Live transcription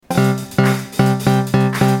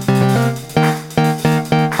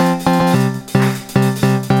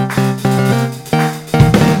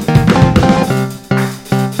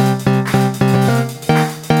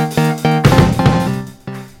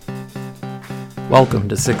Welcome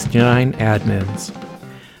to 69 Admins.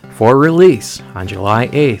 For release on July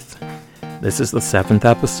 8th, this is the 7th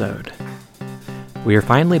episode. We are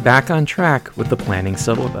finally back on track with the planning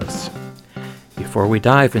syllabus. Before we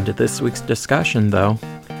dive into this week's discussion, though,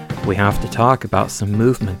 we have to talk about some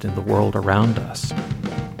movement in the world around us.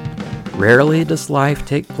 Rarely does life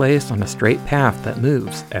take place on a straight path that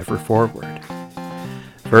moves ever forward.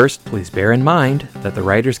 First, please bear in mind that the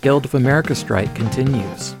Writers Guild of America strike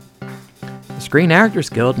continues. The Screen Actors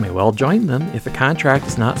Guild may well join them if a contract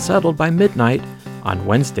is not settled by midnight on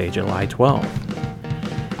Wednesday, July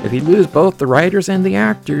 12th. If you lose both the writers and the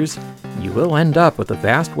actors, you will end up with a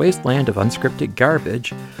vast wasteland of unscripted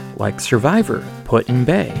garbage like Survivor, Put in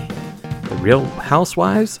Bay, The Real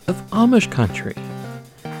Housewives of Amish Country,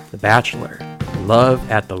 The Bachelor, Love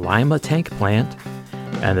at the Lima Tank Plant,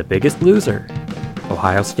 and The Biggest Loser,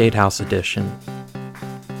 Ohio State House Edition.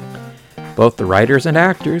 Both the writers and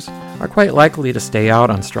actors are quite likely to stay out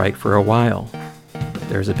on strike for a while.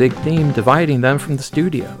 There's a big theme dividing them from the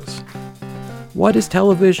studios. What is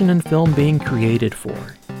television and film being created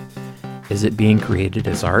for? Is it being created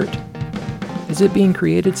as art? Is it being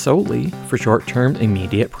created solely for short-term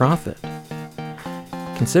immediate profit?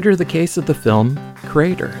 Consider the case of the film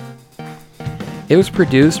Crater. It was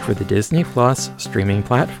produced for the Disney Plus streaming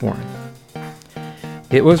platform.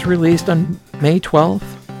 It was released on May 12,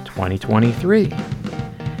 2023.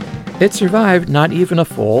 It survived not even a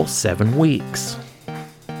full 7 weeks.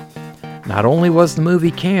 Not only was the movie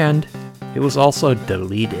canned, it was also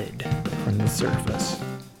deleted from the service.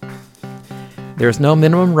 There is no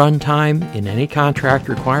minimum runtime in any contract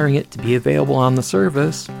requiring it to be available on the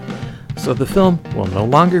service, so the film will no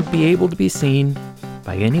longer be able to be seen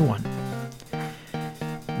by anyone.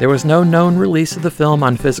 There was no known release of the film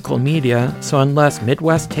on physical media, so unless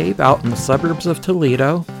Midwest Tape out in the suburbs of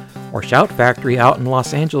Toledo or Shout Factory out in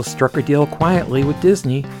Los Angeles struck a deal quietly with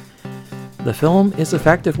Disney, the film is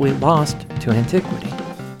effectively lost to antiquity.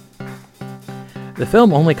 The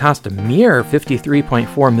film only cost a mere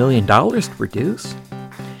 $53.4 million to produce,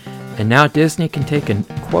 and now Disney can take an,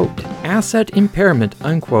 quote, asset impairment,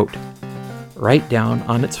 unquote, write-down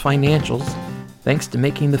on its financials thanks to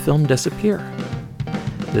making the film disappear.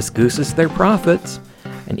 This gooses their profits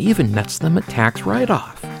and even nets them a tax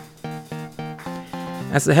write-off.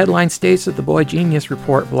 As the headline states at the Boy Genius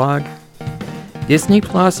Report blog, Disney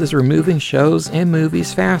Plus is removing shows and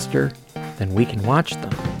movies faster than we can watch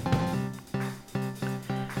them.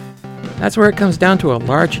 That's where it comes down to a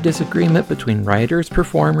large disagreement between writers,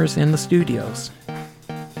 performers, and the studios.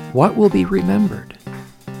 What will be remembered?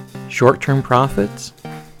 Short-term profits?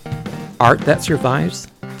 Art that survives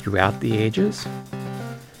throughout the ages?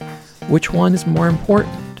 Which one is more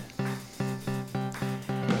important?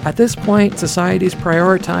 At this point, society is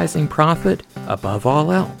prioritizing profit above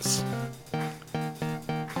all else.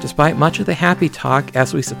 Despite much of the happy talk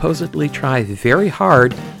as we supposedly try very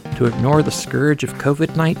hard to ignore the scourge of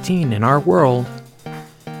COVID-19 in our world,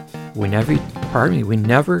 we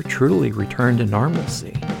never truly return to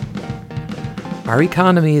normalcy. Our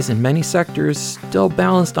economy is in many sectors still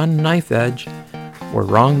balanced on a knife edge, where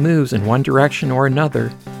wrong moves in one direction or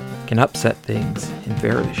another can upset things in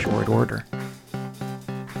very short order.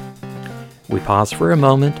 We pause for a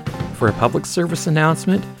moment for a public service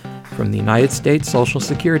announcement from the United States Social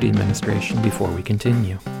Security Administration before we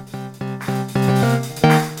continue.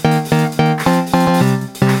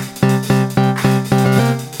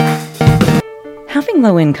 Having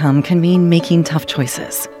low income can mean making tough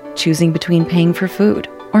choices. Choosing between paying for food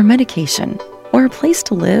or medication or a place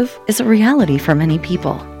to live is a reality for many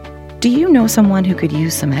people. Do you know someone who could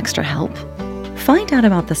use some extra help? Find out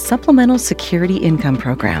about the Supplemental Security Income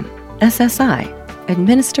Program, SSI,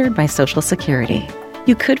 administered by Social Security.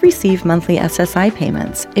 You could receive monthly SSI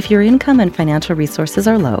payments if your income and financial resources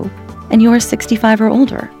are low and you are 65 or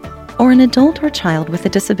older, or an adult or child with a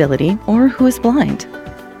disability or who is blind.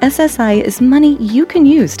 SSI is money you can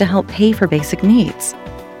use to help pay for basic needs,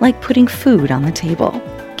 like putting food on the table,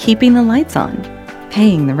 keeping the lights on,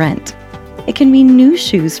 paying the rent. It can mean new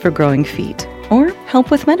shoes for growing feet or help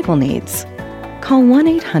with medical needs. Call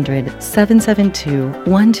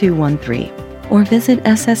 1-800-772-1213 or visit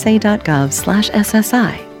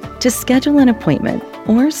ssa.gov/SSI to schedule an appointment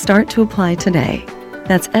or start to apply today.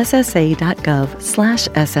 That's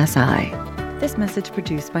ssa.gov/SSI. This message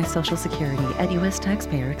produced by Social Security at U.S.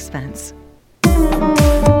 taxpayer expense.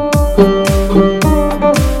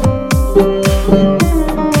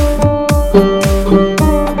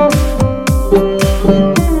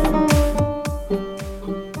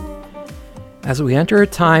 As we enter a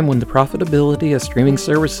time when the profitability of streaming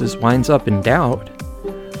services winds up in doubt,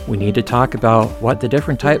 we need to talk about what the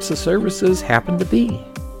different types of services happen to be.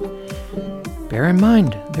 Bear in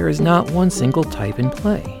mind, there is not one single type in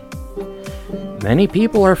play. Many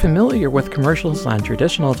people are familiar with commercials on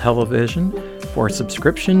traditional television for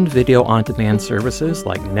subscription video-on-demand services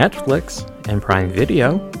like Netflix and Prime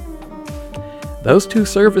Video. Those two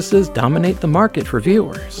services dominate the market for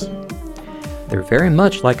viewers. They're very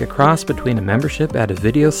much like a cross between a membership at a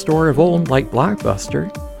video store of old like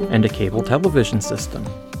Blockbuster and a cable television system.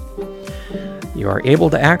 You are able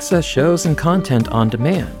to access shows and content on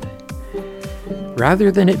demand.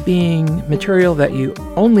 Rather than it being material that you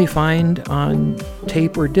only find on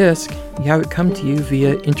tape or disc, you have it come to you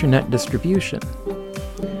via internet distribution.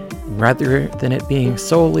 And rather than it being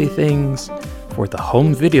solely things for the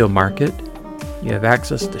home video market, you have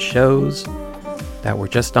access to shows that were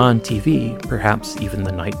just on TV, perhaps even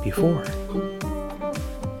the night before.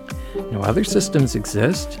 Now, other systems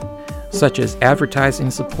exist, such as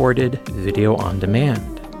advertising-supported video on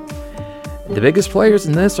demand. The biggest players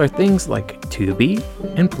in this are things like Tubi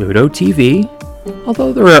and Pluto TV,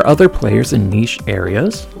 although there are other players in niche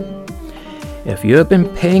areas. If you have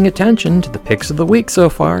been paying attention to the picks of the week so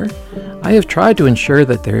far, I have tried to ensure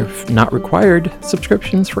that they've not required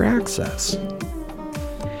subscriptions for access.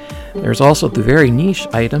 There's also the very niche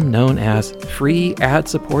item known as free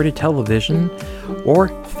ad-supported television or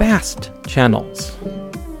FAST channels.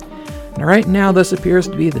 Now, right now, this appears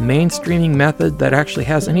to be the main streaming method that actually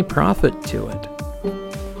has any profit to it.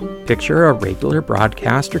 Picture a regular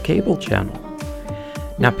broadcast or cable channel.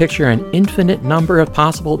 Now picture an infinite number of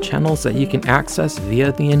possible channels that you can access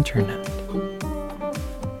via the internet.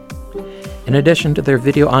 In addition to their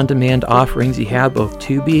video-on-demand offerings, you have both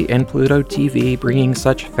Tubi and Pluto TV bringing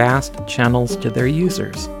such fast channels to their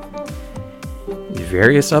users.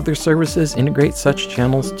 Various other services integrate such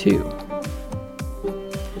channels too.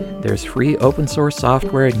 There's free open-source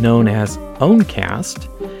software known as Owncast,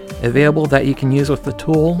 available that you can use with a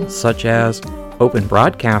tool such as Open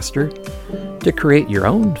Broadcaster to create your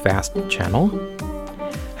own fast channel.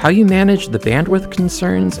 How you manage the bandwidth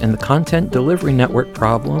concerns and the content delivery network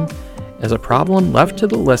problem is a problem left to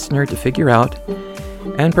the listener to figure out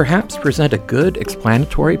and perhaps present a good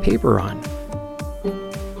explanatory paper on.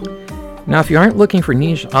 Now, if you aren't looking for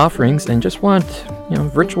niche offerings and just want,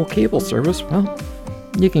 virtual cable service, well,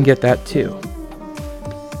 you can get that too.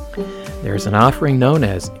 There's an offering known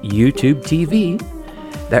as YouTube TV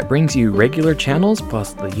that brings you regular channels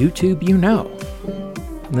plus the YouTube you know.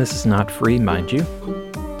 This is not free, mind you.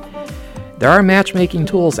 There are matchmaking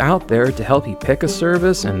tools out there to help you pick a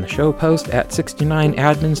service, and the show post at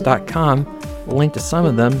 69admins.com will link to some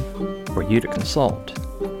of them for you to consult.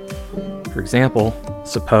 For example,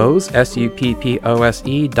 Suppose,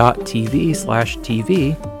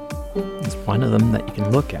 suppose.tv/TV is one of them that you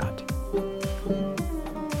can look at.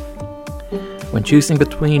 When choosing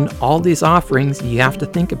between all these offerings, you have to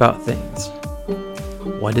think about things.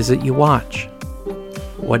 What is it you watch?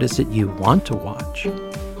 What is it you want to watch?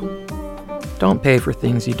 Don't pay for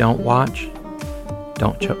things you don't watch.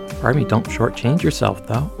 Don't shortchange yourself,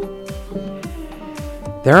 though.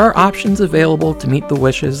 There are options available to meet the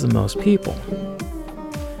wishes of most people.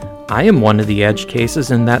 I am one of the edge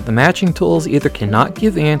cases in that the matching tools either cannot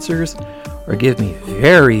give answers or give me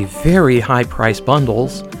very, very high price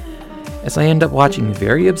bundles, as I end up watching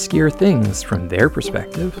very obscure things from their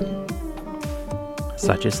perspective.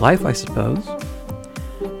 Such is life, I suppose.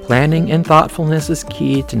 Planning and thoughtfulness is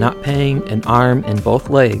key to not paying an arm and both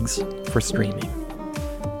legs for streaming.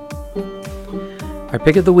 Our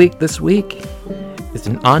pick of the week this week is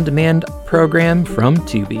an on-demand program from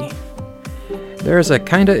Tubi. There is a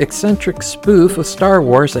kinda eccentric spoof of Star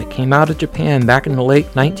Wars that came out of Japan back in the late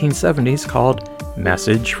 1970s called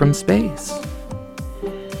Message from Space.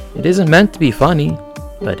 It isn't meant to be funny,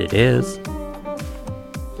 but it is.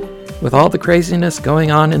 With all the craziness going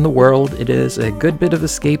on in the world, it is a good bit of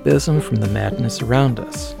escapism from the madness around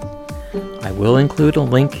us. I will include a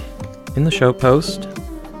link in the show post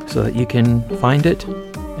so that you can find it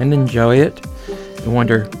and enjoy it and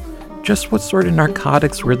wonder just what sort of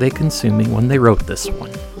narcotics were they consuming when they wrote this one.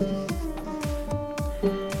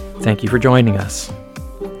 Thank you for joining us.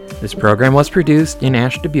 This program was produced in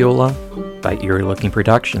Ashtabula by Eerie Looking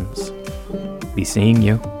Productions. Be seeing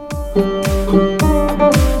you.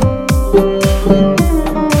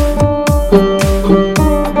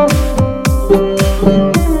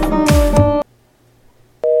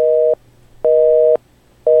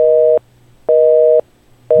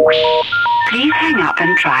 Please hang up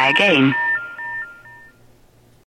and try again.